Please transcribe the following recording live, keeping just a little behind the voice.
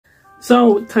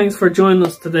So, thanks for joining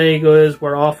us today, guys.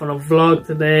 We're off on a vlog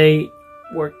today.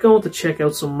 We're going to check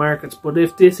out some markets, but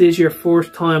if this is your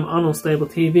first time on Unstable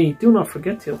TV, do not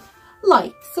forget to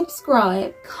like,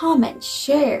 subscribe, comment,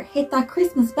 share, hit that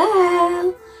Christmas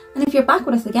bell, and if you're back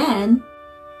with us again,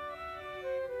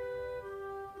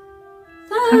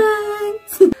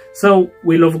 thanks! So,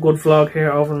 we love a good vlog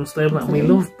here over on Unstable, and we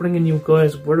love bringing you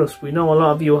guys with us. We know a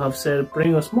lot of you have said,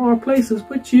 bring us more places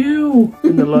with you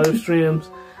in the live streams.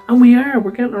 And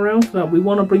we're getting around to that. We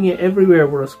want to bring you everywhere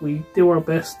with us. We do our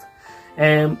best.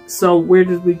 So where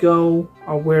did we go,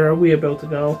 or where are we about to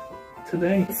go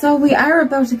today? So we are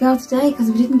about to go today, because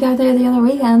we didn't go there the other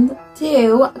weekend,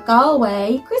 to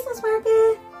Galway Christmas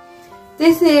market.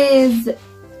 This is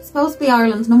supposed to be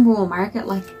Ireland's #1 market,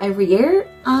 like every year.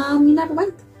 We never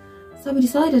went. So we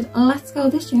decided, let's go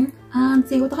this year and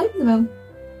see what the hype is about.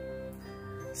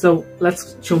 So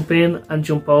let's jump in and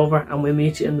jump over, and we'll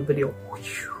meet you in the video.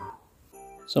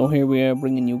 So here we are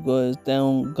bringing you guys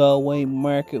down Galway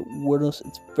market with us.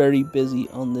 It's very busy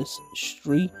on this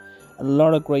street. A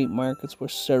lot of great markets were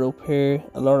set up here.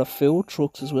 A lot of food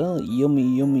trucks as well.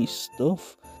 Yummy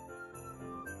stuff.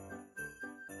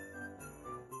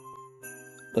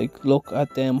 Like, look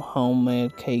at them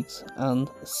homemade cakes and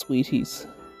sweeties.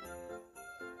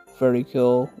 Very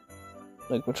cool.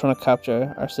 Like, we're trying to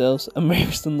capture ourselves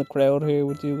immersed in the crowd here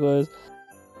with you guys.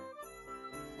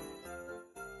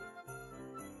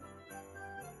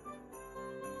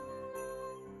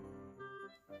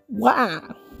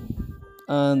 Wow!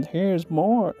 And here's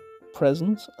more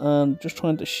presents, and just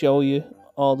trying to show you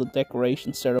all the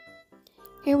decorations set up.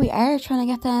 Here we are trying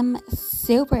to get them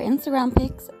super Instagram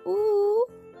pics. Ooh!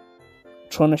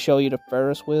 Trying to show you the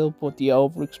Ferris wheel, but the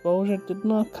overexposure did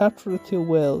not capture it too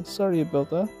well. Sorry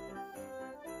about that.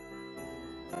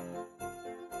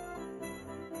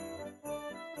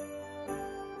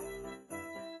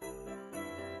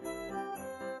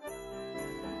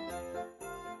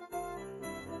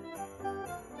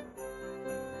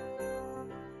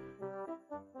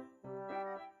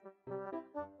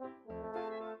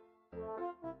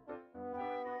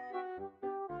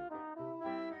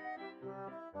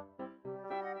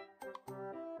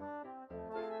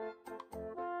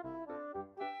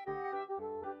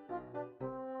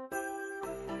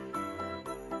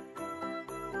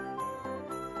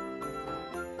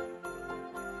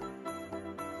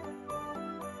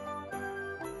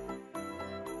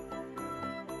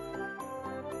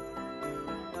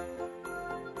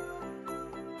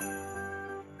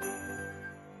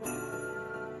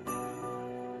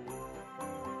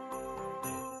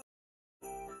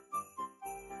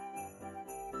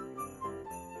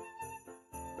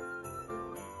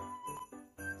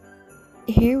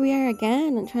 Here we are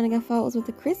again and trying to get photos with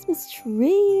the Christmas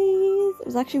trees. It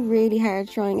was actually really hard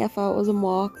to try and get photos and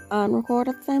walk and record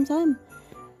at the same time.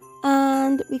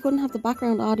 And we couldn't have the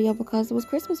background audio because there was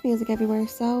Christmas music everywhere.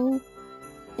 So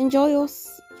enjoy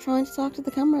us trying to talk to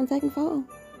the camera and taking a photo.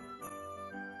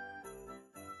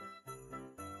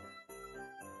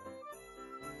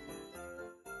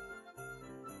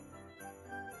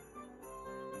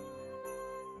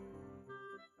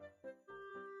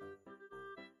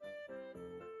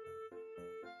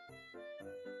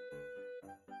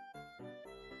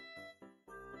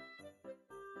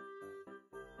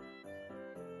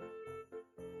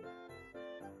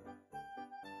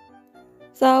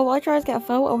 So I tried to get a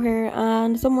photo here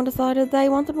and someone decided they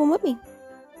wanted one with me.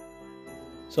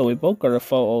 So we both got a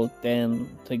photo then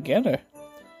together.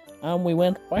 And we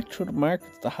went back through the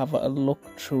markets to have a look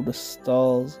through the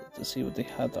stalls to see what they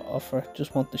had to offer.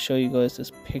 Just want to show you guys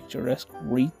this picturesque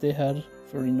wreath they had.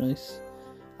 Very nice.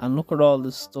 And look at all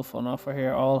this stuff on offer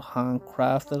here. All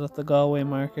handcrafted at the Galway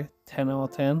market. 10 out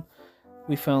of 10.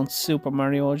 We found Super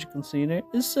Mario, as you can see there.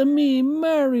 It's a me,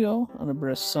 Mario. And a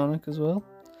bit of Sonic as well.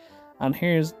 And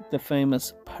here's the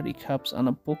famous paddy caps and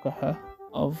a bucket hat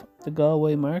of the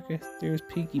Galway market. There's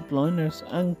Peaky Blinders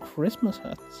and Christmas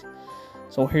hats.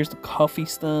 So here's the coffee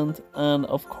stand, and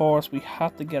of course we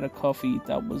had to get a coffee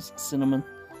that was cinnamon.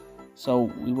 So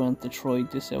we went to try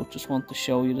this out. Just want to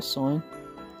show you the sign.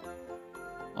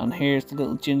 And here's the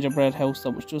little gingerbread house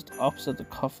that was just opposite the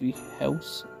coffee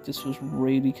house. This was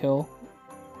really cool.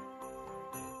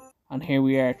 And here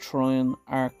we are trying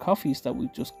our coffees that we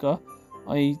just got.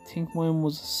 I think mine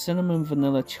was a cinnamon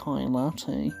vanilla chai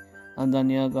latte, and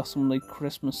Danielle got some like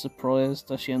Christmas surprise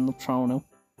that she ended up throwing out.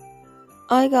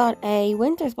 I got a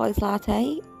winter spice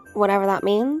latte, whatever that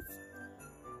means.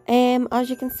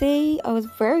 As you can see, I was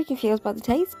very confused by the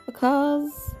taste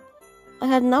because I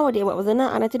had no idea what was in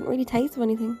it and it didn't really taste of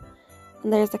anything.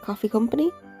 And there's the coffee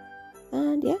company.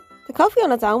 And yeah, the coffee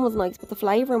on its own was nice, but the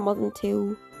flavouring wasn't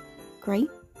too great.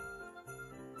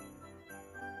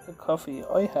 market coffee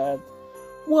I had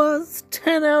was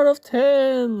 10 out of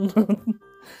 10.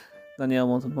 Danielle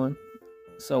wanted mine.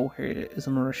 So here is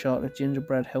another shot of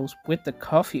Gingerbread House with the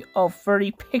coffee. Oh,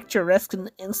 very picturesque on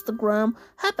Instagram.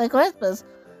 Happy Christmas.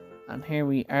 And here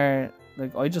we are.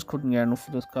 Like, I just couldn't get enough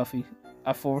of this coffee.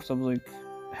 At first I was like,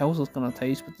 how's this gonna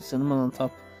taste with the cinnamon on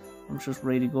top? It's just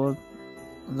really good.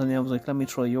 And then I was like, let me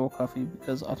try your coffee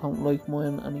because I don't like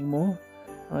mine anymore.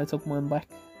 And I took mine back.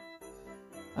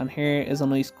 And here is a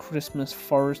nice Christmas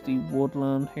foresty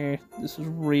woodland here. This is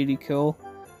really cool.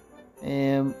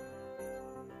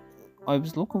 I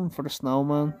was looking for the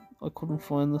snowman. I couldn't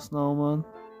find the snowman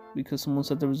because someone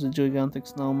said there was a gigantic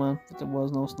snowman, but there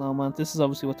was no snowman. This is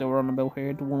obviously what they were on about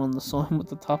here, the one on the sign with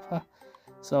the top hat.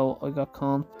 So I got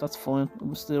conned, but that's fine. It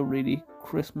was still really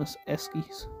Christmas-esque.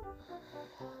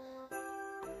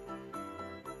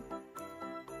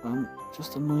 And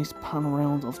just a nice pan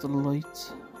around of the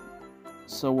lights.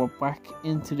 So we're back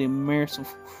into the immersive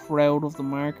crowd of the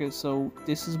market. So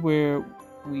this is where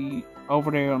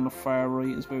over there on the far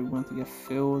right is where we went to get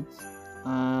food.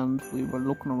 And we were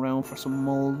looking around for some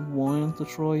mulled wine to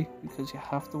try because you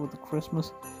have to with the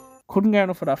Christmas. Couldn't get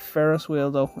enough of that Ferris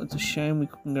wheel though. It's a shame we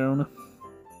couldn't get on it.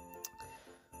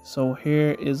 So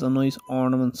here is a nice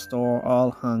ornament store,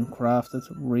 all handcrafted,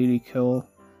 really cool.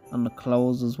 And the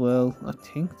clothes as well. I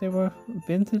think they were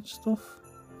vintage stuff.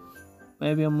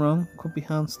 Maybe I'm wrong. Could be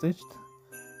hand stitched.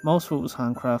 Most of it was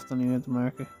handcrafted anyway at the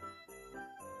market.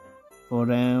 But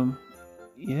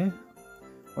yeah,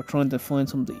 we're trying to find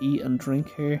something to eat and drink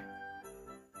here.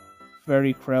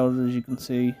 Very crowded as you can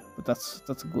see, but that's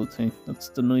a good thing. That's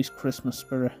the nice Christmas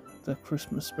spirit. The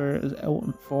Christmas spirit is out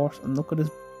in force. And look at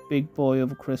this big boy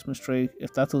of a Christmas tree.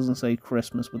 If that doesn't say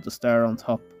Christmas with the star on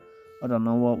top, I don't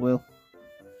know what will.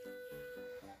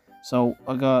 So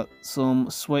I got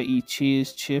some sweaty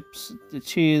cheese chips. The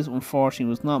cheese unfortunately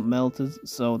was not melted,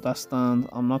 so that stand,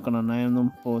 I'm not going to name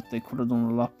them, but they could have done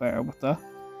a lot better with that.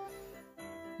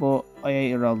 But I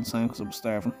ate it all the same because I was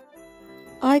starving.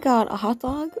 I got a hot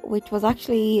dog, which was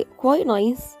actually quite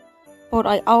nice, but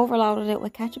I overloaded it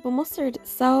with ketchup and mustard,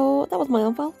 so that was my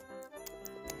own fault.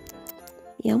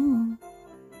 Yum.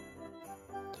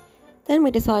 Then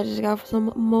we decided to go for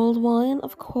some mulled wine,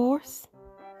 of course.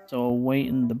 So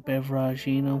awaiting the beverage,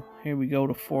 here we go,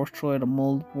 the first try of the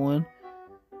mulled wine.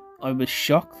 I was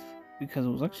shocked because it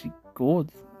was actually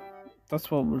good. That's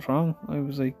what was wrong. I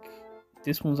was like,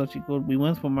 this one's actually good. We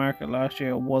went to a market last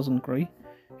year, it wasn't great.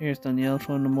 Here's Danielle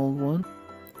trying the mulled wine.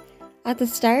 At the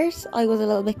start, I was a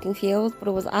little bit confused, but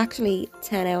it was actually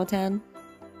 10 out of 10.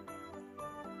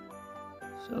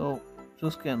 So,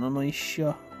 just getting a nice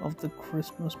shot of the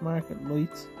Christmas market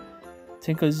lights. I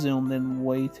think I zoomed in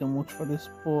way too much for this,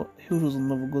 but who doesn't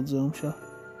love a good zoom shot?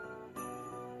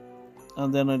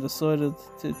 And then I decided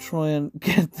to try and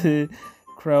get the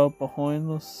crowd behind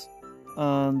us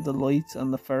and the lights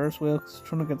and the Ferris wheel, because I'm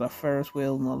trying to get that Ferris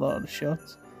wheel in a lot of the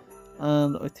shots.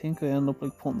 And I think I end up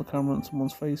like putting the camera in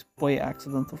someone's face by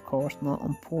accident, of course, not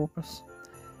on purpose.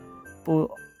 But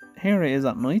here it is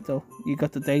at night though. You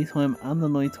got the daytime and the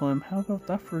nighttime. How about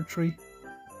that for a tree?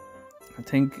 I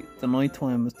think the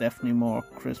nighttime is definitely more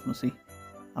Christmassy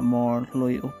and more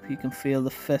light up. You can feel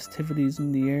the festivities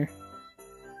in the air.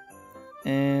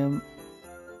 I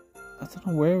don't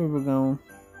know where we were going,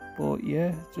 but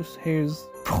yeah, just here's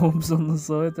pubs on the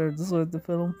side there, decided to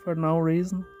film for no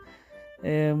reason.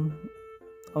 I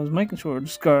was making sure I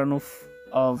just got enough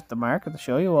of the market to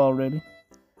show you all really.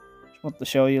 Just want to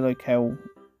show you like how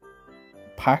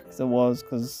packed it was,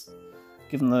 because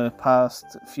given the past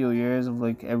few years of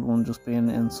like everyone just being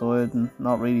inside and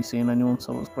not really seeing anyone,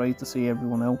 so it was great to see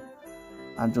everyone out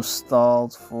and just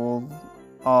stalls full,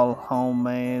 all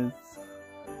homemade.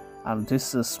 And this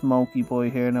is a smoky boy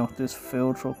here now. This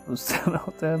food truck was 10 out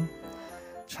of 10.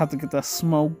 Just had to get that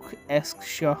smoke-esque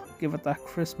shot, give it that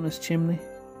Christmas chimney.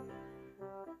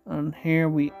 And here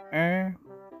we are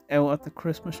out at the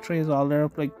Christmas trees all lit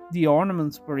up. Like the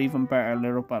ornaments were even better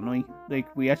lit up at night.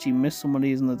 Like we actually missed some of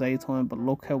these in the daytime, but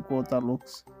look how good that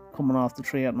looks coming off the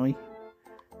tree at night.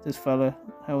 This fella,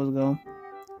 how's it going?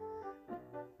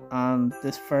 And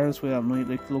this Ferris wheel at night,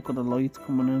 like look at the lights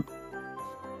coming in.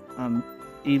 And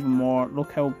even more,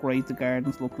 look how great the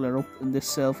gardens look lit up in this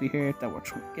selfie here that we're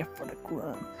trying to get for the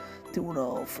gram. Do it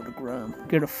all for the gram.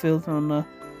 Get a filter on that.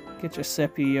 Get your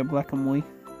sepia, your black and white.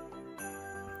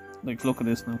 Like, look at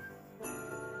this now.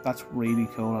 That's really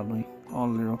cool at night. All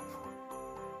lit up.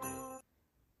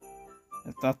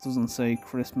 If that doesn't say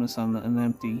Christmas and an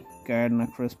empty garden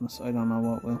at Christmas, I don't know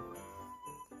what will.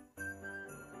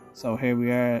 So here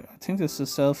we are. I think this is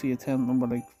selfie attempt number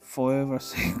like 5 or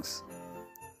 6.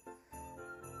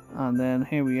 And then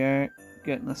here we are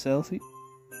getting a selfie.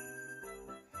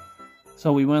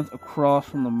 So we went across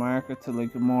from the market to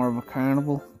like more of a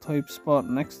carnival type spot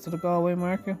next to the Galway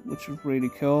market, which was really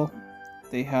cool.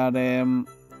 They had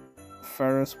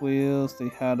Ferris wheels, they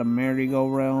had a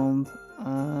merry-go-round,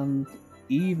 and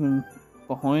even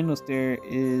behind us there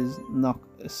is knock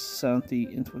a Santee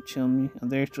into a chimney,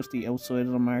 and there's just the outside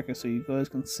of the market, so you guys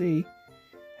can see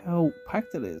how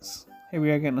packed it is. Here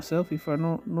we are getting a selfie for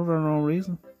no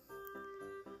reason.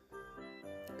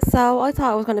 So I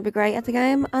thought I was going to be great at the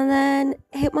game, and then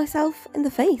hit myself in the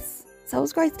face. So it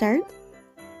was a great start.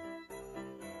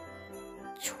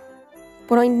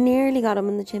 But I nearly got him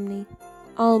in the chimney.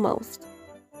 Almost.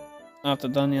 After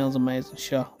Danielle's amazing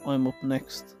shot, I'm up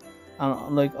next.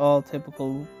 And like all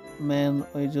typical men,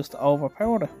 I just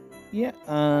overpowered her. Yeah,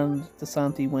 and the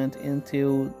Santee went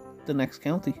into the next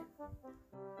county.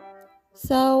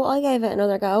 So I gave it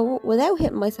another go without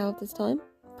hitting myself this time.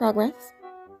 Progress.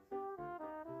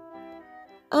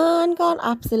 And got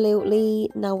absolutely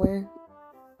nowhere.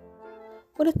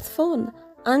 But it's fun.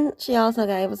 And she also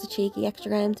gave us a cheeky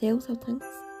extra game too, so thanks.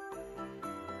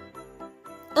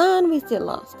 And we still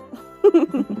lost.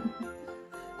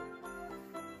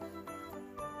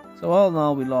 So all in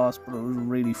all we lost, but it was a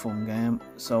really fun game.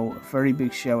 So a very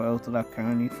big shout out to that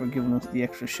Carney for giving us the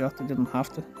extra shot. They didn't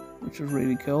have to, which was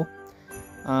really cool.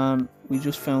 And we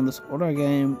just found this other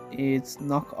game. It's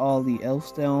knock all the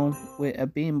elves down with a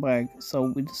beanbag.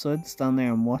 So we decided to stand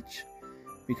there and watch,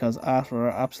 because after our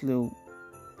absolute,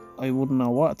 I wouldn't know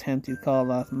what attempt you'd call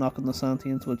that, knocking the Santee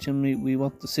into a chimney, we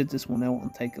wanted to sit this one out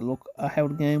and take a look at how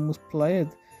the game was played.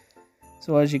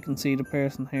 So as you can see, the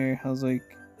person here has like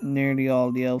nearly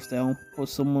all the elves down, but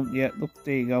someone, yeah, look,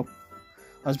 there you go.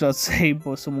 I was about to say,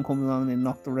 but someone comes along and they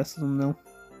knock the rest of them down.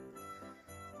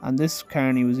 And this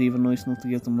Carney was even nice enough to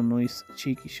give them a nice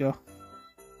cheeky shot.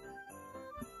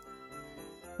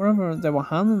 Wherever they were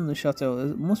handing the shots out,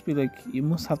 it must be like, you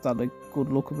must have that like good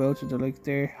look about you. They're like,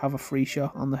 there, have a free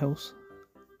shot on the house.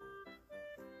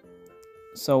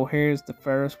 So here's the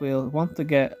Ferris wheel. I want to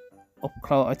get up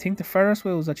close. I think the Ferris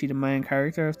wheel was actually the main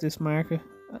character of this market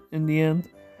in the end,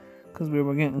 because we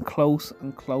were getting close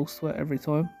and close to it every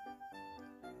time.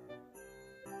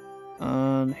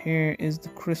 And here is the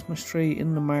Christmas tree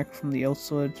in the market from the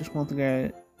outside. Just want to get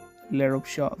a lit up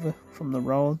shot of it from the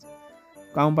road.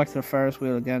 Going back to the Ferris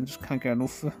wheel again, just can't get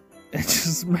enough of it. It's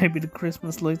just maybe the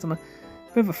Christmas lights on it.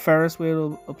 Bit of a Ferris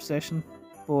wheel obsession,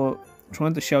 but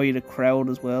trying to show you the crowd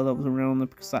as well that was around it,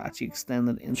 because that actually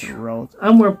extended into the road.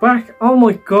 And we're back. Oh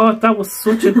my god, that was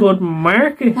such a good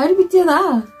market. How did we do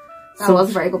that? That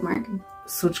was a very good market.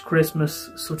 Such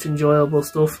Christmas, such enjoyable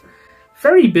stuff.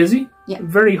 Very busy, yeah.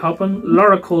 Very hopping. A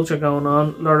lot of culture going on,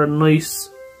 a lot of nice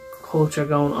culture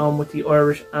going on with the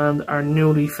Irish and our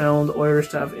newly found Irish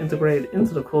that have integrated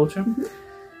into the culture.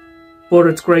 But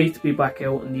it's great to be back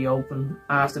out in the open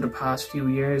after the past few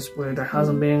years where there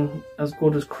hasn't been as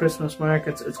good as Christmas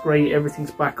markets. It's great,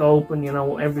 everything's back open, you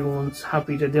know, everyone's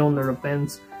happy, they're doing their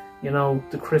events, you know,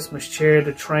 the Christmas cheer,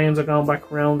 the trains are going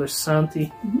back around, there's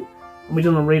Santee. And we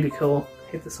done a really cool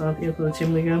hit the Santee up in the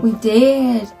chimney again. We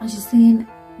did. I was just saying,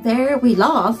 there we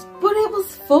lost, but it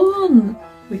was fun.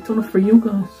 We've done it for you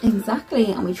guys.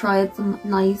 Exactly, and we tried some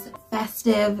nice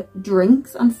festive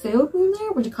drinks and food in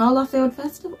there. Would you call that food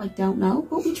festive? I don't know,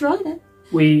 but we tried it.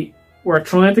 We were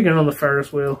trying to get on the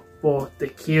Ferris wheel, but the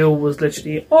queue was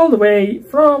literally all the way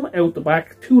from out the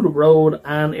back to the road,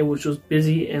 and it was just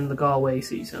busy in the Galway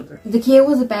City Centre. The queue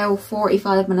was about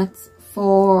 45 minutes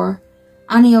for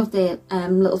any of the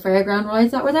little fairground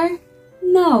rides that were there.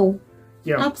 No.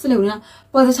 Yeah. Absolutely not.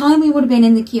 By the time we would have been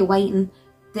in the queue waiting,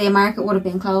 the market would have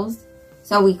been closed.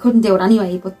 So we couldn't do it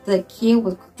anyway, but the queue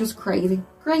was just crazy.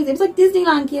 Crazy. It was like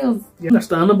Disneyland queues. Yeah.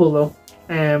 Understandable though.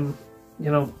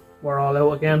 You know, we're all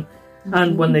out again.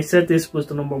 And when they said this was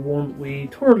the number one, we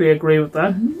totally agree with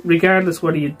that. Regardless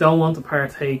whether you don't want to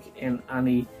partake in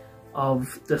any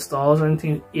of the stalls or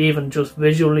anything, even just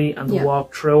visually and to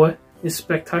walk through it is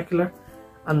spectacular.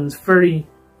 And it's very,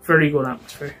 very good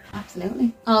atmosphere.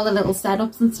 Absolutely. All the little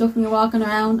setups and stuff when you're walking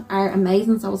around are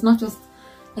amazing. So it's not just,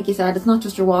 like you said, it's not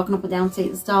just you're walking up and down to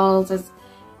the stalls. There's,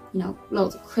 you know,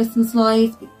 loads of Christmas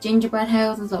lights, big gingerbread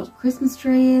houses, loads of Christmas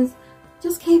trees.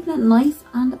 Just keeping it nice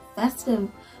and festive.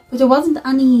 But there wasn't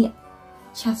any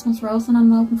chestnuts roasting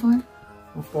on an open fire.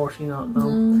 Unfortunately not,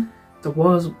 no. There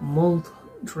was mulled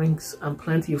drinks and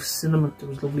plenty of cinnamon. There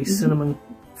was lovely cinnamon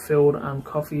food and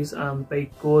coffees and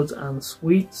baked goods and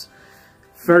sweets.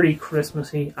 Very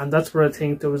Christmassy, and that's where I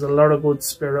think there was a lot of good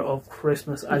spirit of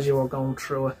Christmas as you were going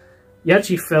through it. You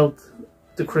actually felt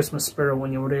the Christmas spirit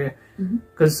when you were there,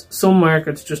 because some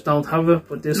markets just don't have it,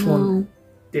 but this one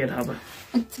did have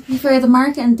it. To be fair, the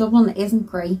market in Dublin isn't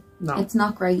great. No. It's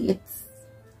not great. It's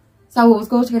So it was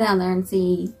good to go down there and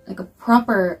see like a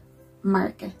proper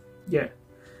market. Yeah.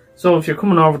 So if you're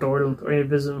coming over to Ireland or you're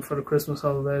visiting for the Christmas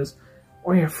holidays,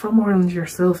 or you're from Ireland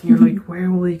yourself and you're like,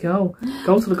 where will we go?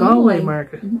 Go to the Galway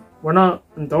market. We're not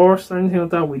endorsed or anything like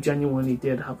that. We genuinely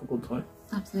did have a good time.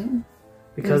 Absolutely.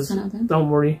 Because, don't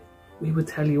worry, we would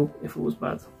tell you if it was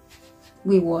bad.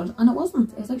 We would. And it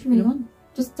wasn't. It was actually really fun.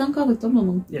 Just don't go with Dublin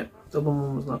one. Yeah, Dublin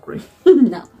one was not great. No,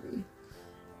 not really.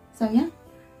 So yeah,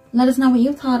 let us know what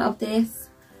you thought of this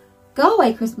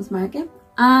Galway Christmas market.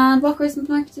 And what Christmas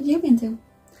market have you been to?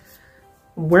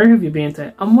 Where have you been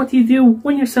to? And what do you do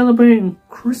when you're celebrating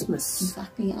Christmas?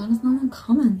 Exactly. Let us know in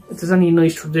comments. If there's any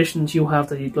nice traditions you have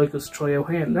that you'd like us to try out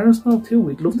here, let us know too.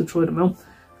 We'd love to try them out.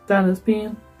 That has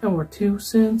been our 2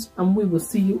 cents, and we will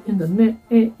see you in the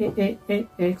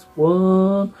next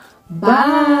one.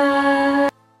 Bye.